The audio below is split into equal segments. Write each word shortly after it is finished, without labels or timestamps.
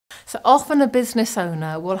So often a business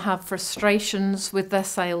owner will have frustrations with their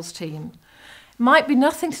sales team. It might be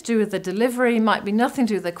nothing to do with the delivery, might be nothing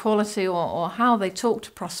to do with the quality or how they talk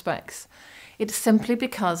to prospects. It's simply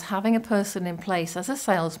because having a person in place as a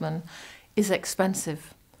salesman is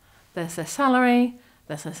expensive. There's their salary,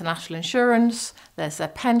 there's their national insurance, there's their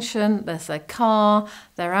pension, there's their car,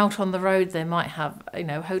 they're out on the road, they might have,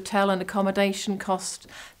 hotel and accommodation cost.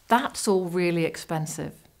 That's all really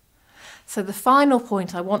expensive. So the final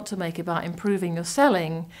point I want to make about improving your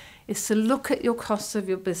selling is to look at your costs of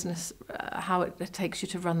your business, how it takes you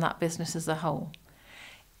to run that business as a whole.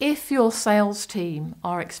 If your sales team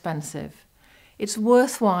are expensive, it's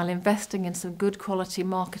worthwhile investing in some good quality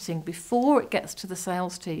marketing before it gets to the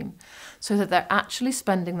sales team so that they're actually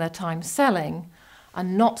spending their time selling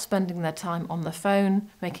and not spending their time on the phone,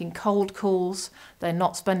 making cold calls. They're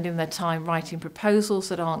not spending their time writing proposals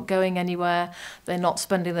that aren't going anywhere. They're not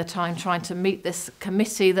spending their time trying to meet this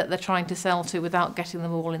committee that they're trying to sell to without getting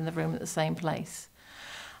them all in the room at the same place.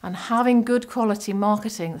 And having good quality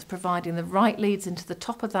marketing that's providing the right leads into the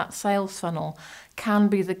top of that sales funnel can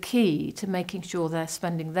be the key to making sure they're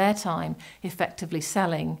spending their time effectively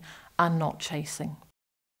selling and not chasing.